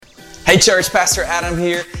Hey church, Pastor Adam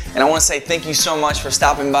here, and I want to say thank you so much for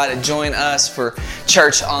stopping by to join us for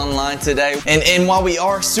church online today. And while we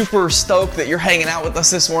are super stoked that you're hanging out with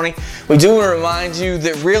us this morning, we do want to remind you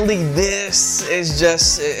that really this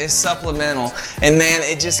is supplemental. And man,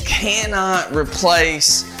 it just cannot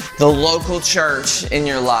replace the local church in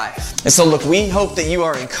your life. And so look, we hope that you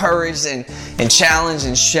are encouraged and challenged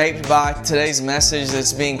and shaped by today's message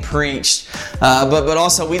that's being preached. But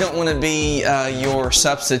also we don't want to be your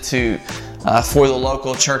substitute for the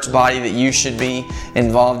local church body that you should be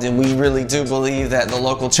involved in. We really do believe that the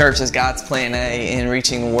local church is God's plan A in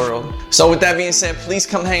reaching the world. So with that being said, please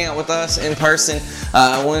come hang out with us in person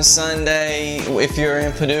one Sunday. If you're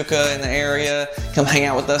in Paducah in the area, come hang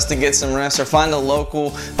out with us to get some rest, or find a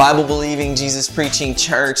local Bible-believing, Jesus-preaching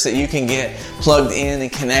church that you can get plugged in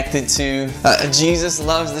and connected to. Jesus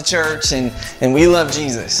loves the church, and we love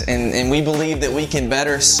Jesus, and we believe that we can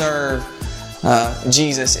better serve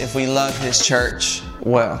Jesus if we love His church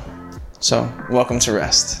well. So, welcome to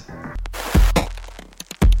Rest.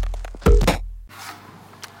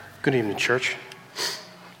 Good evening, church.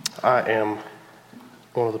 I am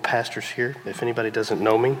one of the pastors here. If anybody doesn't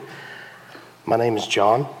know me, my name is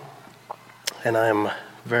John, and I am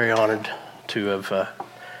very honored to have,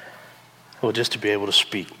 just to be able to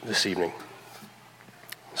speak this evening.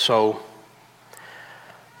 So,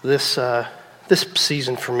 this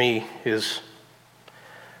season for me is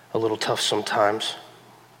a little tough sometimes.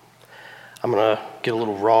 I'm going to get a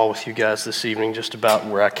little raw with you guys this evening just about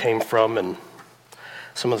where I came from and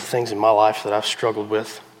some of the things in my life that I've struggled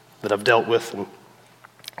with, that I've dealt with and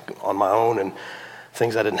on my own, and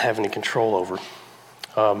things I didn't have any control over.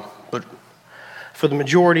 But for the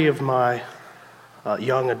majority of my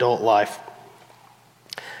young adult life,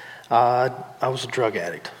 I was a drug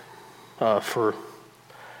addict for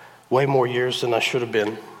way more years than I should have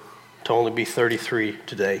been, to only be 33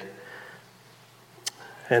 today.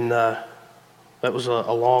 And that was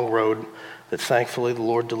a long road that thankfully the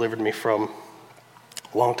Lord delivered me from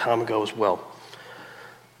a long time ago as well.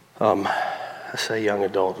 I say young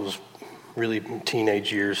adult, it was really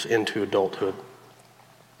teenage years into adulthood.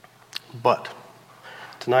 But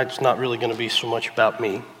tonight's not really going to be so much about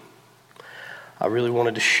me. I really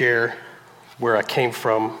wanted to share where I came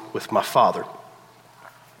from with my father.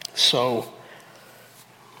 So,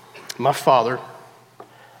 my father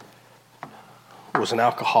was an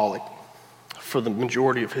alcoholic for the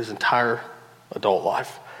majority of his entire adult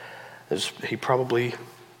life. He probably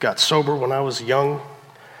got sober when I was young,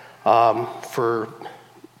 for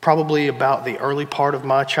probably about the early part of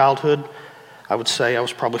my childhood. I would say I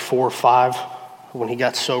was probably 4 or 5 when he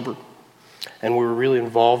got sober, and we were really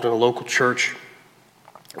involved in a local church.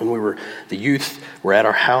 And the youth were at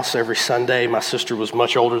our house every Sunday. My sister was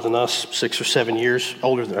much older than us, 6 or 7 years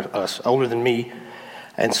older than me.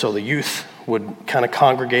 And so the youth would kind of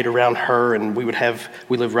congregate around her, and we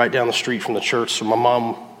lived right down the street from the church. So my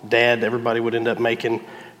mom, dad, everybody would end up making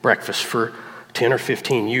breakfast for 10 or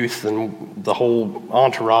 15 youth, and the whole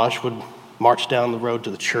entourage would march down the road to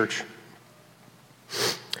the church.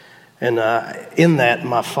 And in that,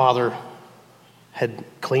 my father had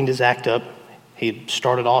cleaned his act up. He had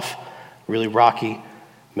started off really rocky,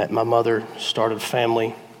 met my mother, started a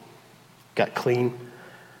family, got clean,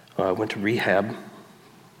 went to rehab,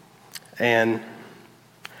 and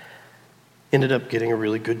ended up getting a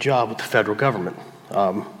really good job with the federal government,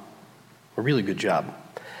 a really good job.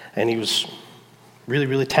 And he was really,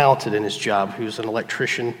 really talented in his job. He was an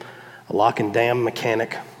electrician, a lock and dam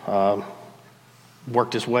mechanic,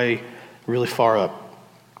 worked his way really far up,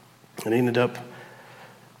 and ended up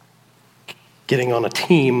getting on a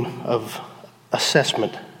team of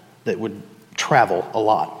assessment that would travel a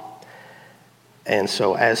lot. And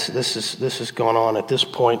so as this has gone on, at this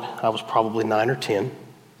point, I was probably 9 or 10,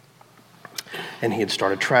 and he had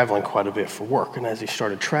started traveling quite a bit for work. And as he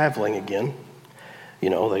started traveling again,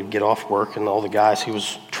 they'd get off work, and all the guys he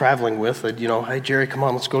was traveling with, they'd, hey, Jerry, come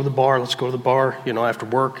on, let's go to the bar, after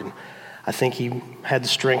work. And I think he had the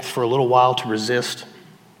strength for a little while to resist,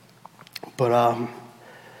 but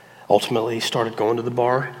ultimately, he started going to the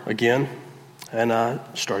bar again, and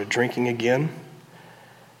started drinking again,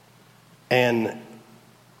 and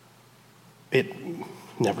it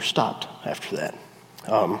never stopped after that.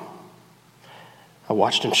 I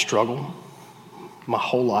watched him struggle my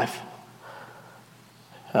whole life.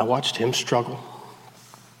 I watched him struggle.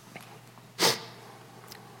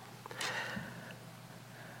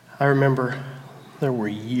 I remember there were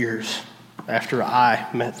years after I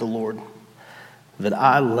met the Lord that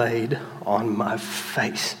I laid on my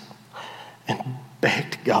face and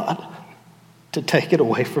begged God to take it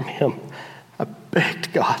away from him. I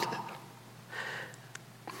begged God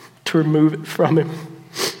to remove it from him.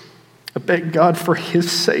 I begged God for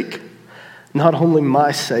his sake, not only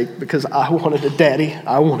my sake, because I wanted a daddy.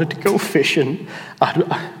 I wanted to go fishing.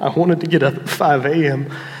 I wanted to get up at 5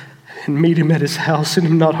 a.m. and meet him at his house and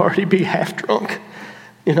him not already be half drunk.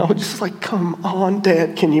 Just like, come on,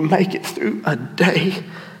 Dad, can you make it through a day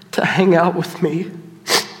to hang out with me?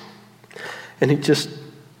 And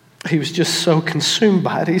he was just so consumed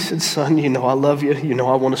by it. He said, son, I love you.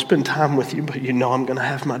 I want to spend time with you, but I'm going to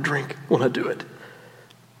have my drink when I do it.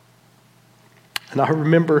 And I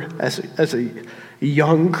remember as a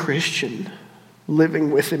young Christian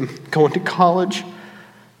living with him, going to college,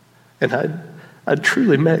 and I'd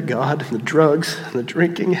truly met God, and the drugs and the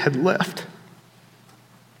drinking had left.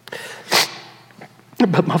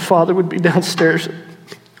 But my father would be downstairs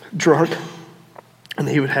drunk, and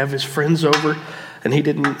he would have his friends over, and he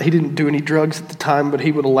didn't do any drugs at the time, but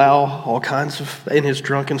he would allow all kinds of, in his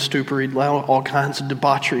drunken stupor, he'd allow all kinds of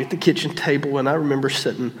debauchery at the kitchen table. And I remember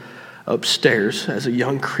sitting upstairs as a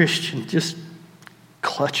young Christian, just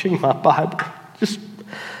clutching my Bible, just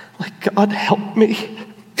like, God help me.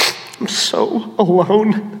 I'm so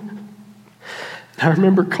alone. And I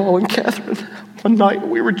remember calling Catherine one night.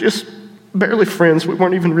 We were just barely friends. We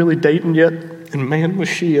weren't even really dating yet. And man, was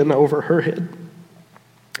she in over her head.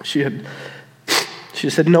 She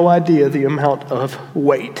just had no idea the amount of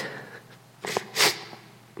weight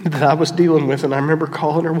that I was dealing with. And I remember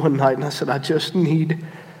calling her one night and I said, I just need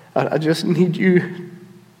you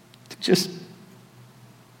to just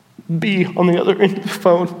be on the other end of the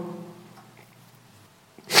phone.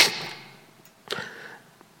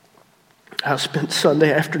 I spent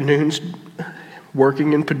Sunday afternoons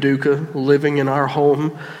working in Paducah, living in our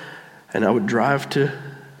home, and I would drive to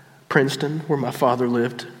Princeton, where my father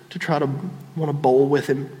lived, to try to want to bowl with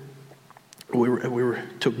him. We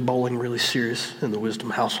took bowling really serious in the Wisdom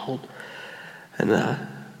household, and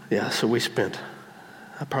so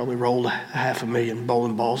I probably rolled 500,000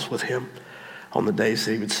 bowling balls with him on the days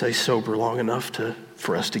that he would stay sober long enough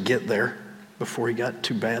for us to get there before he got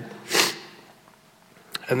too bad.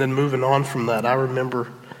 And then moving on from that, I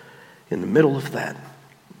remember in the middle of that,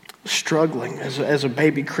 struggling as a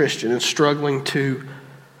baby Christian and struggling to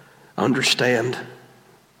understand,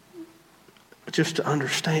 just to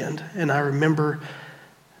understand. And I remember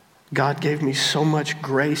God gave me so much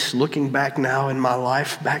grace looking back now in my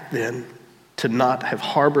life back then to not have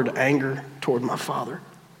harbored anger toward my father.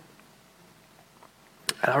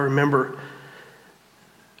 And I remember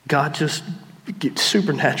God just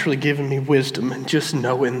supernaturally giving me wisdom and just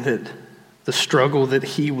knowing that the struggle that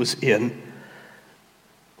he was in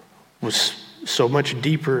was so much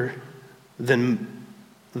deeper than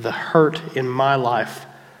the hurt in my life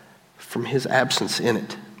from his absence in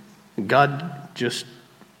it. God just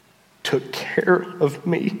took care of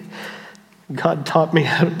me. God taught me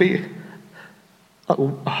how to be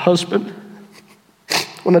a husband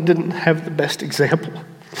when I didn't have the best example.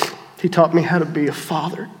 He taught me how to be a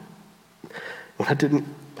father when I didn't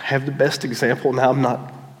have the best example. Now, I'm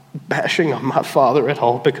not bashing on my father at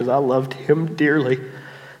all because I loved him dearly.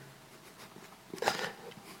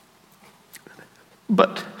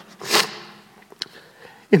 But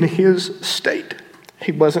in his state,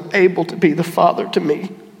 he wasn't able to be the father to me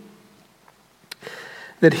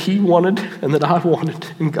that he wanted and that I wanted.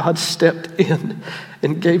 And God stepped in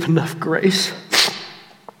and gave enough grace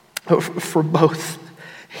for both.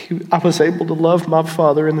 I was able to love my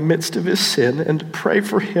father in the midst of his sin and to pray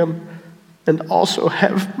for him, and also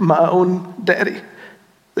have my own daddy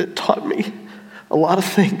that taught me a lot of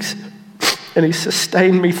things. And he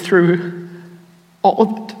sustained me through all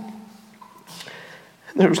of it.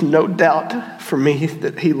 And there was no doubt for me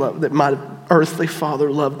that my earthly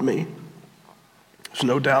father loved me. There's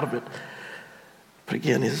no doubt of it. But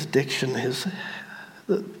again, his addiction,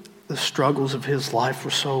 the struggles of his life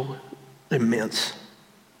were so immense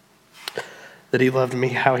that he loved me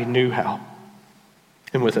how he knew how.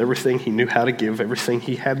 And with everything he knew how to give, everything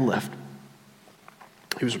he had left.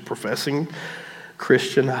 He was a professing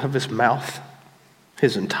Christian out of his mouth,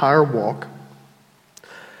 his entire walk.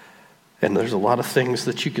 And there's a lot of things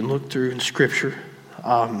that you can look through in Scripture.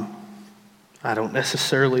 I don't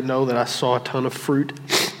necessarily know that I saw a ton of fruit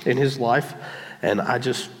in his life. And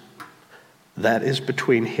that is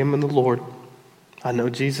between him and the Lord. I know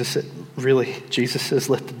Jesus says,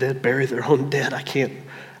 let the dead bury their own dead. I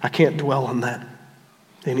can't dwell on that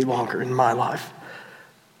any longer in my life.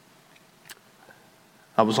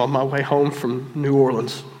 I was on my way home from New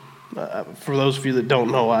Orleans. For those of you that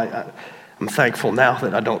don't know, I'm thankful now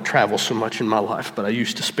that I don't travel so much in my life, but I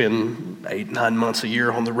used to spend 8-9 months a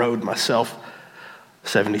year on the road myself,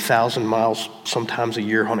 70,000 miles sometimes a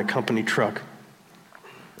year on a company truck.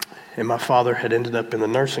 And my father had ended up in the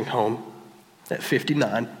nursing home at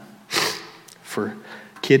 59 for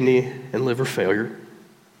kidney and liver failure,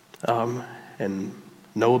 and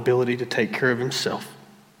no ability to take care of himself.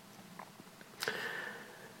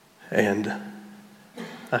 And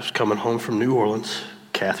I was coming home from New Orleans.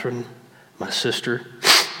 Catherine, my sister,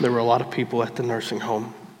 there were a lot of people at the nursing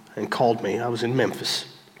home, and called me. I was in Memphis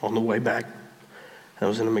on the way back. I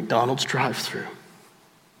was in a McDonald's drive-thru.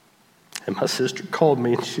 And my sister called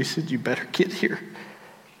me and she said, "You better get here.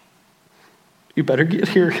 You better get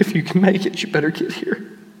here. If you can make it, you better get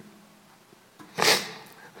here."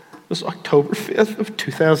 It was October 5th of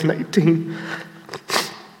 2018.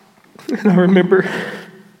 And I remember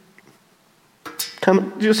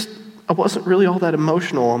I wasn't really all that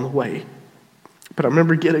emotional on the way, but I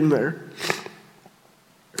remember getting there.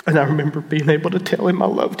 And I remember being able to tell him I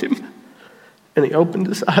loved him. And he opened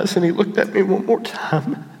his eyes and he looked at me one more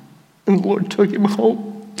time. And the Lord took him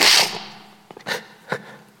home.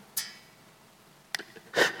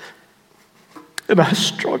 And I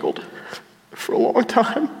struggled for a long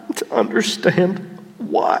time to understand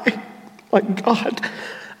why. Like, God,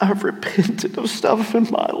 I've repented of stuff in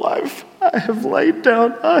my life. I have laid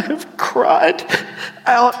down. I have cried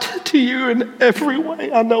out to you in every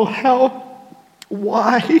way I know how.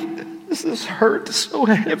 Why does this hurt so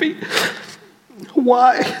heavy?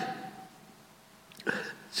 Why?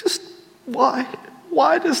 Just why?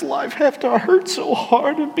 Why does life have to hurt so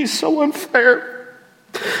hard and be so unfair?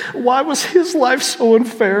 Why was his life so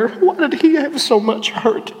unfair? Why did he have so much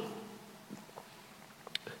hurt?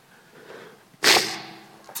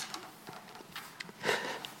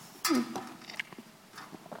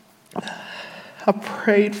 I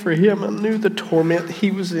prayed for him. I knew the torment he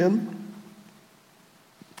was in.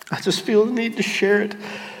 I just feel the need to share it.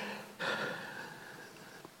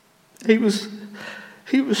 He was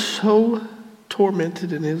so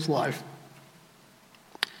tormented in his life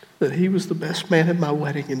that he was the best man at my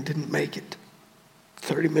wedding and didn't make it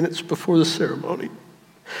 30 minutes before the ceremony.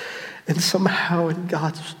 And somehow in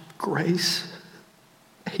God's grace,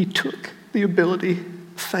 he took the ability,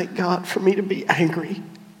 thank God, for me to be angry.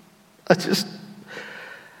 I just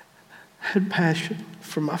had passion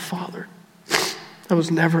for my father. I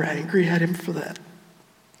was never angry at him for that.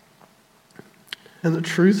 And the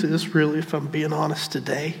truth is, really, if I'm being honest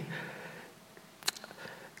today,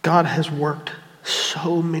 God has worked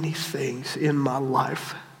so many things in my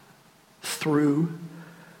life through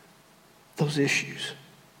those issues.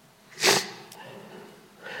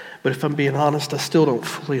 But if I'm being honest, I still don't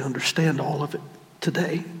fully understand all of it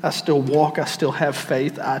today. I still walk, I still have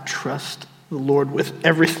faith, I trust the Lord with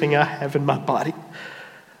everything I have in my body.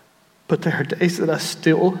 But there are days that I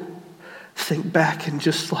still think back and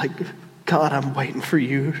just like, God, I'm waiting for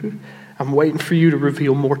you. I'm waiting for you to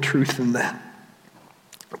reveal more truth than that.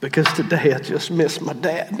 Because today I just miss my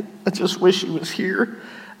dad. I just wish he was here.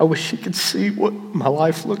 I wish he could see what my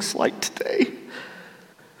life looks like today.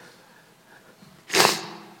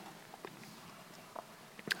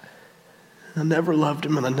 I never loved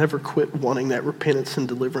him, and I never quit wanting that repentance and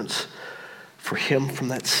deliverance for him from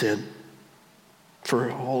that sin,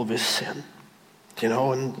 for all of his sin. You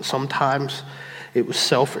know, and sometimes it was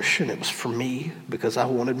selfish and it was for me because I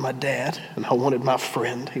wanted my dad and I wanted my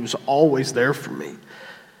friend. He was always there for me.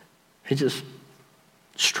 He just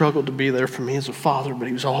struggled to be there for me as a father, but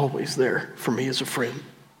he was always there for me as a friend.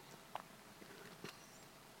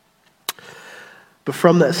 But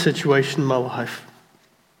from that situation in my life,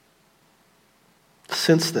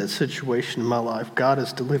 since that situation in my life, God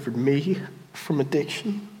has delivered me from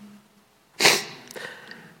addiction.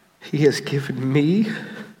 He has given me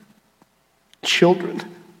children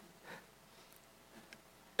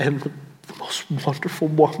and the most wonderful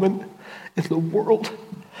woman in the world.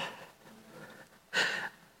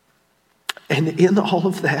 And in all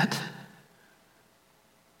of that,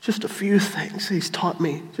 just a few things he's taught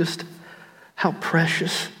me, just how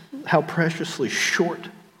preciously short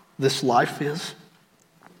this life is,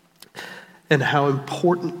 and how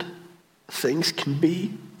important things can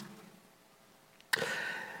be,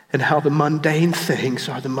 and how the mundane things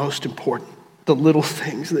are the most important. The little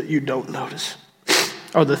things that you don't notice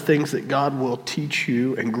are the things that God will teach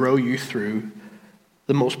you and grow you through,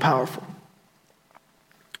 the most powerful.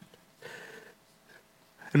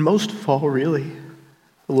 And most of all, really,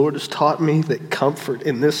 the Lord has taught me that comfort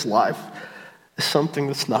in this life is something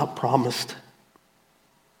that's not promised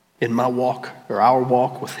in my walk or our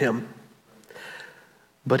walk with Him.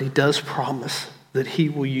 But He does promise that He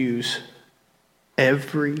will use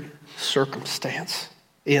every circumstance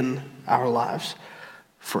in our lives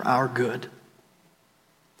for our good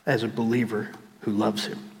as a believer who loves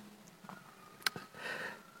Him.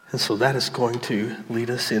 And so that is going to lead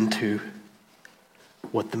us into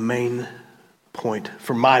what the main point,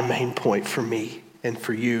 my main point for me and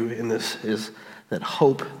for you in this is that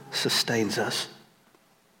hope sustains us.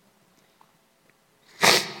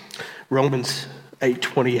 Romans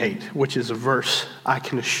 8:28, which is a verse I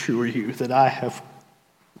can assure you that I have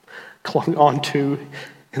clung on to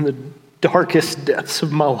in the darkest depths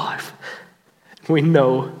of my life. We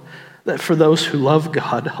know that for those who love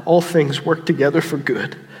God, all things work together for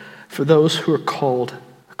good, for those who are called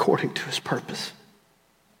according to his purpose.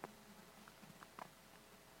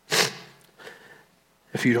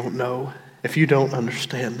 If you don't know, if you don't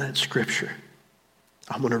understand that scripture,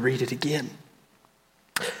 I'm going to read it again.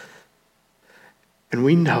 And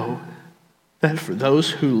we know that for those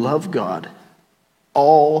who love God,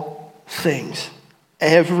 all things,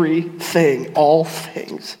 everything, all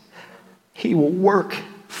things, he will work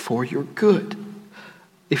for your good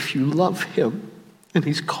if you love him and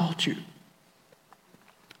he's called you.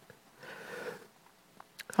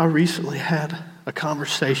 I recently had a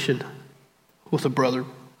conversation with a brother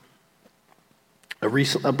I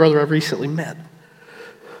recently met.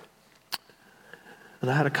 And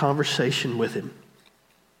I had a conversation with him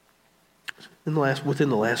within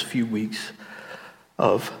the last few weeks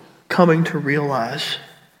of coming to realize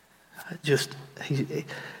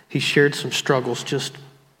he shared some struggles just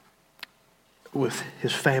with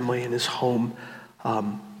his family and his home.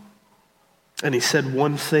 And he said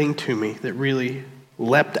one thing to me that really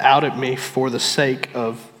leapt out at me for the sake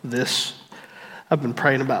of this. I've been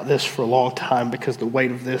praying about this for a long time because the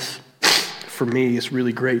weight of this for me is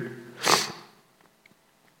really great.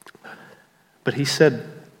 But he said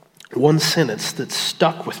one sentence that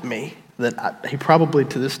stuck with me that he probably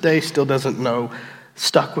to this day still doesn't know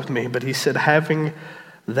stuck with me. But he said having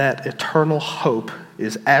that eternal hope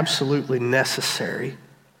is absolutely necessary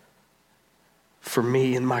for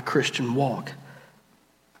me in my Christian walk.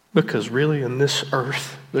 Because really in this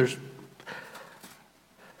earth, there's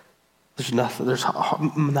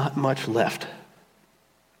not much left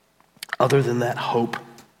other than that hope.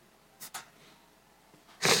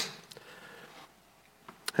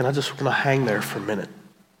 And I just want to hang there for a minute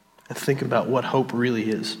and think about what hope really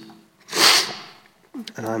is.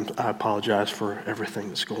 And I apologize for everything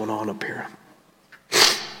that's going on up here.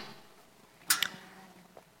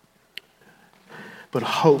 But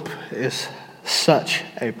hope is such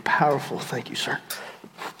a powerful, thank you, sir.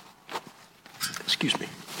 Excuse me.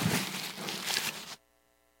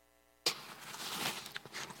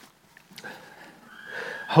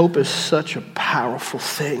 Hope is such a powerful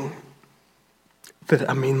thing that,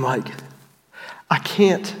 I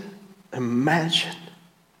can't imagine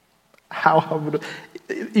how I would,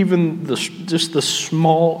 even just the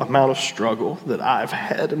small amount of struggle that I've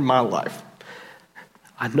had in my life.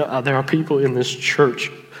 I know there are people in this church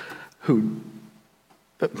who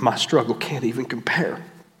my struggle can't even compare.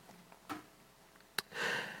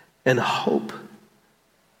 And hope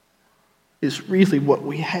is really what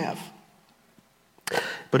we have.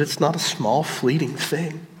 But it's not a small, fleeting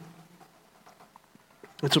thing.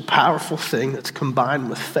 It's a powerful thing that's combined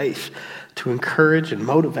with faith to encourage and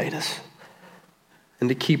motivate us and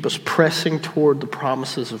to keep us pressing toward the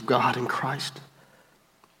promises of God in Christ.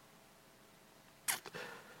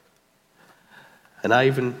 And I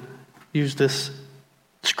even used this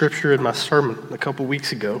scripture in my sermon a couple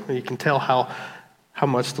weeks ago, and you can tell how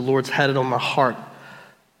much the Lord's had it on my heart.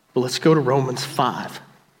 But let's go to Romans 5.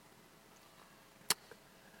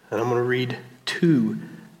 And I'm going to read 2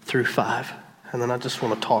 through 5. And then I just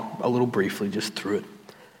want to talk a little briefly just through it.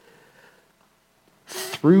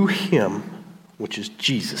 Through him, which is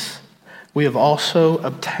Jesus, we have also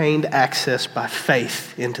obtained access by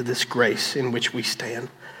faith into this grace in which we stand.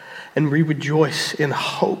 And we rejoice in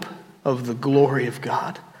hope of the glory of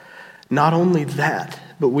God. Not only that,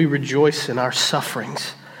 but we rejoice in our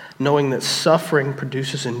sufferings, knowing that suffering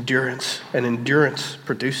produces endurance, and endurance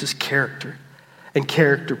produces character, and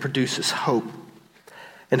character produces hope.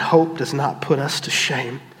 And hope does not put us to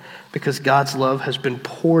shame, because God's love has been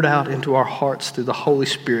poured out into our hearts through the Holy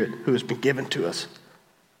Spirit who has been given to us.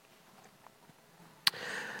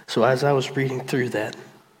 So as I was reading through that,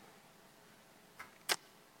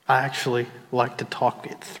 I actually like to talk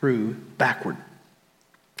it through backward.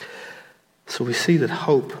 So we see that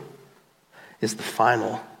hope is the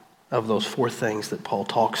final of those 4 things that Paul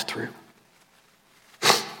talks through.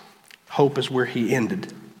 Hope is where he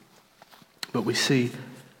ended. But we see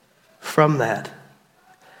from that,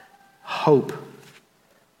 hope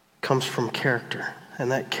comes from character.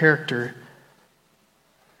 And that character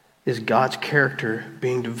is God's character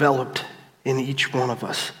being developed in each one of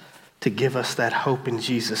us to give us that hope in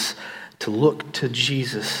Jesus to look to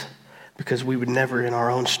Jesus, because we would never in our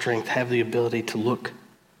own strength have the ability to look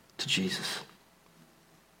to Jesus.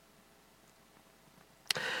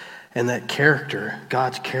 And that character,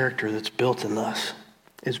 God's character that's built in us,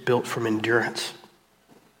 is built from endurance.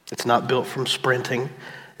 It's not built from sprinting.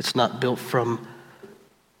 It's not built from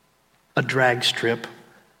a drag strip.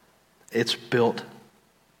 It's built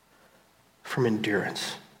from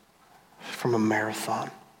endurance, from a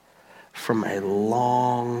marathon, from a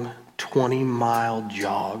long 20-mile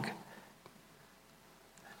jog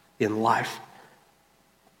in life.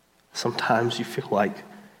 Sometimes you feel like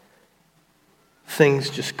things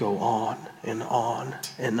just go on and on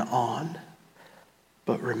and on.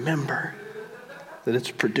 But remember that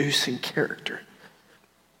it's producing character.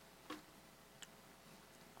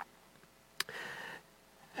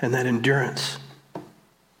 And that endurance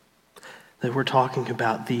that we're talking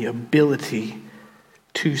about, the ability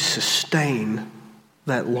to sustain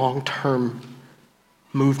that long-term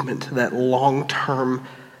movement, that long-term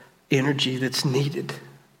energy that's needed,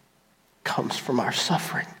 comes from our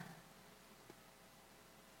suffering.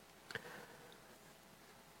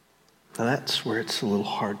 Now that's where it's a little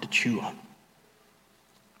hard to chew on.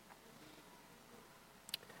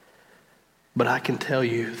 But I can tell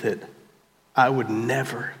you that I would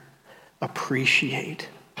never appreciate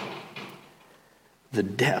the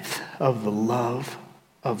depth of the love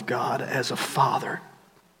of God as a father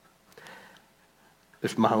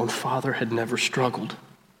if my own father had never struggled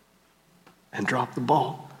and dropped the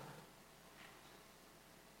ball.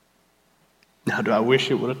 Now, do I wish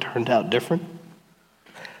it would have turned out different?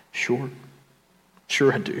 Sure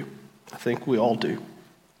I do. I think we all do.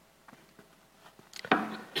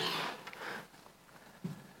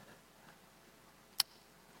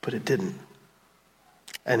 But it didn't.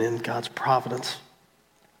 And in God's providence,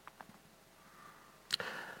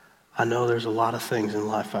 I know there's a lot of things in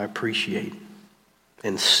life I appreciate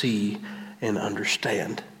and see and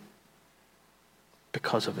understand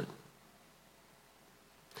because of it.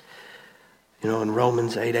 You know, in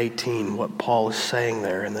Romans 8:18, what Paul is saying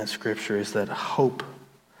there in that scripture is that hope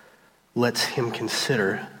lets him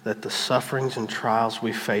consider that the sufferings and trials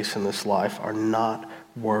we face in this life are not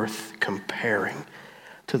worth comparing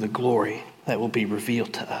to the glory that will be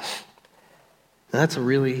revealed to us. Now, that's a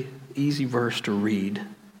really easy verse to read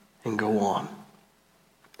and go on.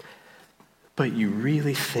 But you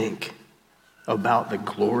really think about the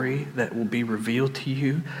glory that will be revealed to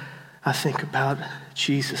you, I think about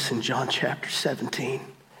Jesus in John chapter 17.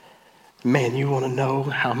 Man, you want to know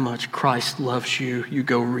how much Christ loves you, you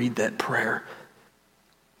go read that prayer.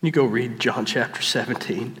 You go read John chapter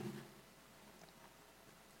 17.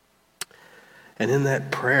 And in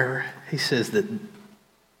that prayer, he says that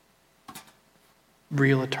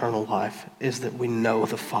real eternal life is that we know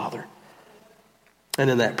the Father. And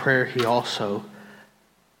in that prayer, he also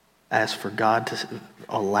asks for God to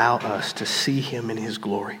allow us to see him in his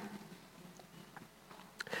glory.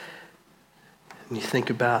 And you think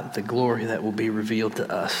about the glory that will be revealed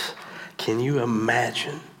to us. Can you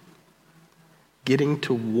imagine getting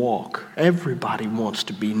to walk? Everybody wants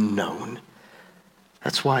to be known.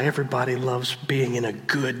 That's why everybody loves being in a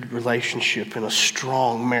good relationship, in a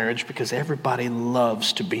strong marriage, because everybody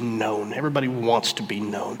loves to be known. Everybody wants to be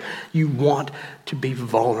known. You want to be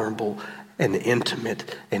vulnerable and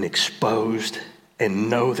intimate and exposed and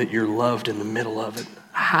know that you're loved in the middle of it.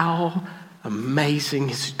 How amazing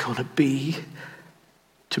is it going to be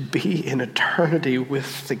in eternity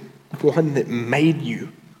with the one that made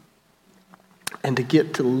you, and to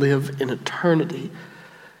get to live in eternity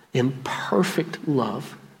in perfect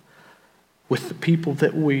love with the people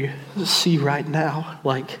that we see right now?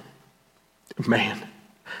 Like, man,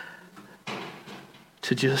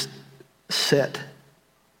 to just sit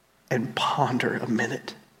and ponder a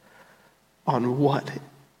minute on what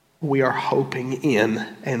we are hoping in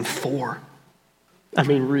and for. I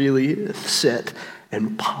mean, really sit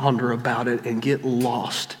and ponder about it and get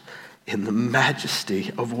lost in the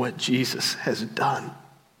majesty of what Jesus has done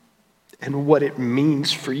and what it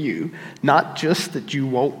means for you. Not just that you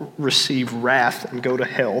won't receive wrath and go to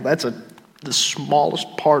hell. That's the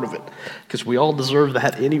smallest part of it, because we all deserve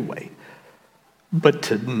that anyway. But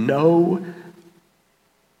to know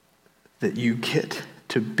that you get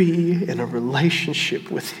to be in a relationship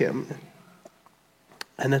with him,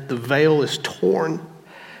 and that the veil is torn,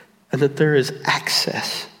 and that there is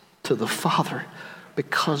access to the Father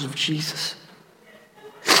because of Jesus.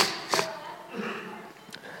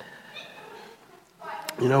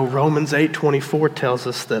 You know, Romans 8:24 tells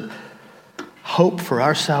us that hope for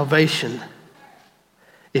our salvation,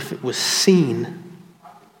 if it was seen,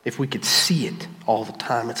 if we could see it all the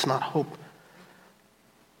time, it's not hope.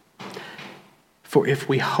 For if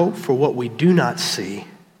we hope for what we do not see,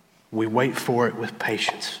 we wait for it with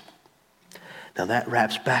patience. Now that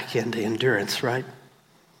wraps back into endurance, right?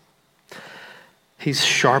 He's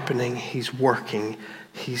sharpening, he's working,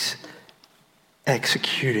 he's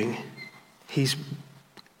executing. He's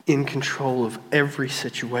in control of every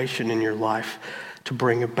situation in your life to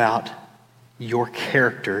bring about your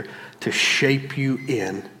character, to shape you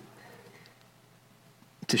into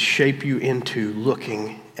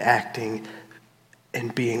looking, acting,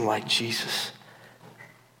 and being like Jesus.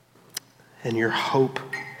 And your hope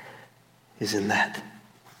is in that.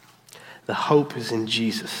 The hope is in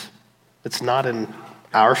Jesus. It's not in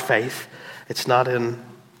our faith. It's not in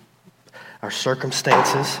our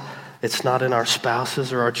circumstances. It's not in our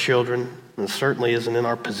spouses or our children. And it certainly isn't in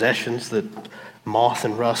our possessions that moth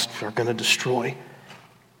and rust are going to destroy.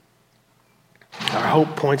 Our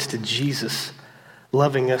hope points to Jesus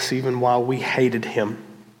loving us even while we hated him.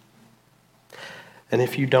 And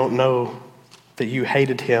if you don't know that you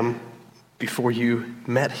hated him before you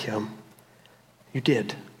met him, you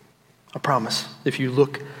did. I promise. If you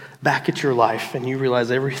look back at your life and you realize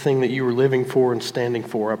everything that you were living for and standing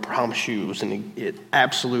for, I promise you it was in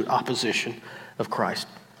absolute opposition of Christ.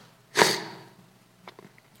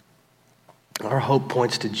 Our hope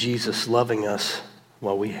points to Jesus loving us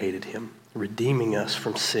while we hated him, redeeming us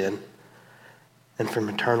from sin and from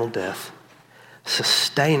eternal death,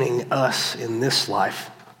 sustaining us in this life,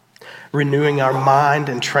 renewing our mind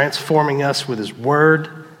and transforming us with his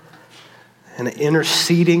word, and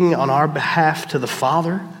interceding on our behalf to the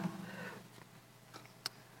Father.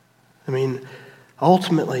 I mean,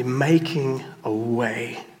 ultimately making a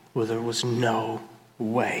way where there was no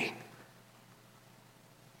way.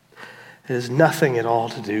 It has nothing at all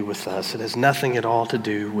to do with us. It has nothing at all to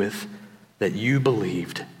do with that you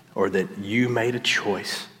believed or that you made a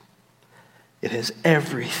choice. It has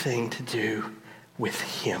everything to do with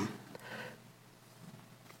him.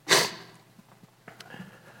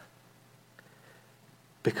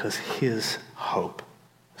 Because his hope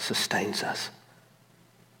sustains us.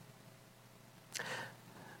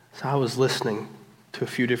 So I was listening to a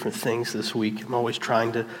few different things this week. I'm always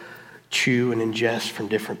trying to chew and ingest from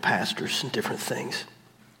different pastors and different things.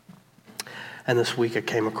 And this week I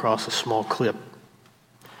came across a small clip.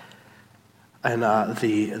 And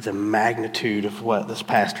the magnitude of what this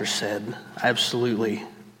pastor said, absolutely,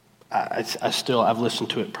 I've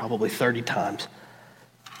listened to it probably 30 times.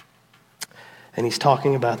 And he's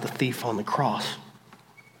talking about the thief on the cross.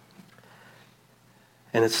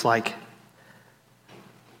 And it's like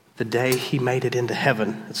the day he made it into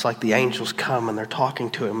heaven, it's like the angels come and they're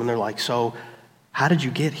talking to him and they're like, so how did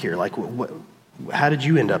you get here? Like, how did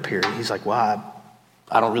you end up here? And he's like, well,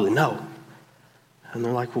 I don't really know. And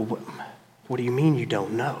they're like, well, what do you mean you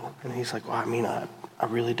don't know? And he's like, well, I mean, I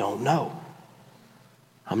really don't know.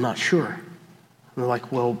 I'm not sure. And they're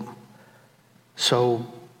like, well, so...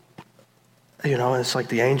 You know, and it's like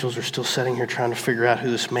the angels are still sitting here trying to figure out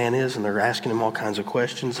who this man is, and they're asking him all kinds of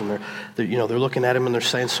questions, and they're looking at him and they're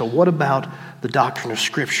saying, so what about the doctrine of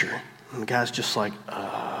Scripture? And the guy's just like,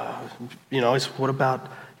 it's what about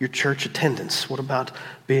your church attendance? What about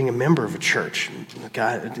being a member of a church? And the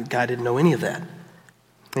guy didn't know any of that. And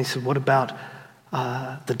he said, what about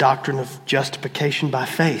the doctrine of justification by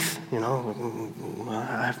faith?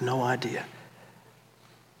 I have no idea.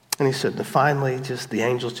 And he said, finally, the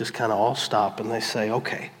angels just kind of all stop and they say,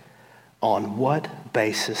 okay, on what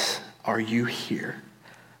basis are you here?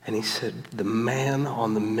 And he said, the man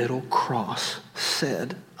on the middle cross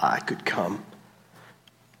said I could come.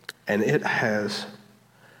 And it has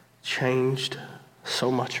changed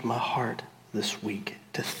so much of my heart this week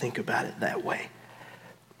to think about it that way.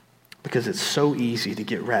 Because it's so easy to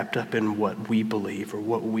get wrapped up in what we believe or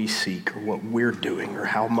what we seek or what we're doing or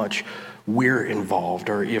how much we're involved,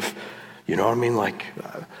 or if,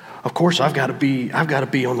 of course I've got to be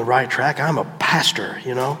on the right track. I'm a pastor,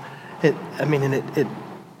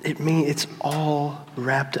 It's all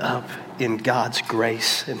wrapped up in God's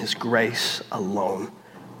grace and his grace alone.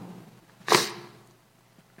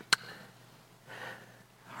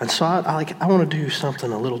 And so I want to do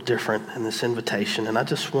something a little different in this invitation, and I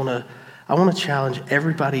want to challenge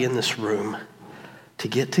everybody in this room to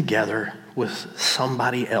get together with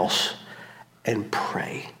somebody else and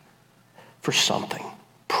pray for something.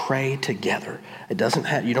 Pray together.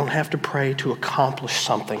 You don't have to pray to accomplish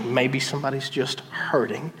something. Maybe somebody's just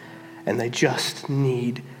hurting and they just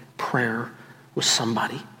need prayer with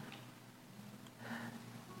somebody.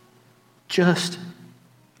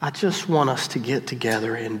 I just want us to get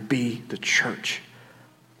together and be the church.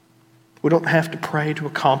 We don't have to pray to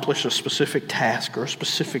accomplish a specific task or a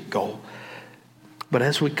specific goal. But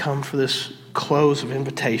as we come for this close of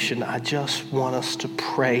invitation, I just want us to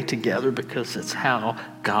pray together because it's how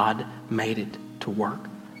God made it to work.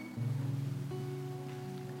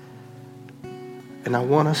 And I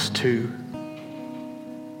want us to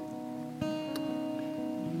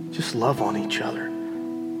just love on each other.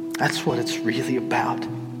 That's what it's really about.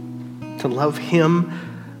 To love Him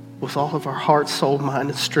with all of our heart, soul, mind,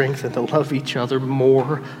 and strength, and to love each other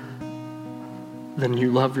more than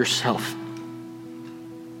you love yourself.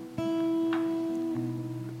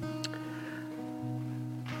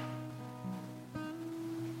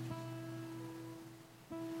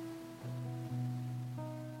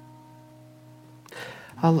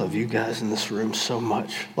 I love you guys in this room so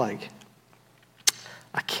much. Like,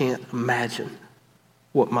 I can't imagine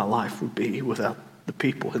what my life would be without the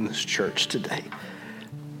people in this church today.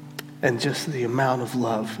 And just the amount of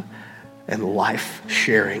love and life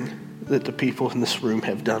sharing that the people in this room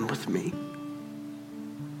have done with me.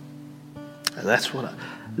 And that's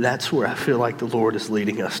where I feel like the Lord is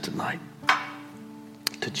leading us tonight.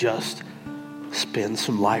 To just spend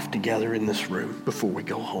some life together in this room before we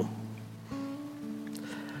go home.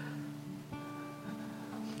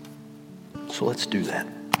 So let's do that.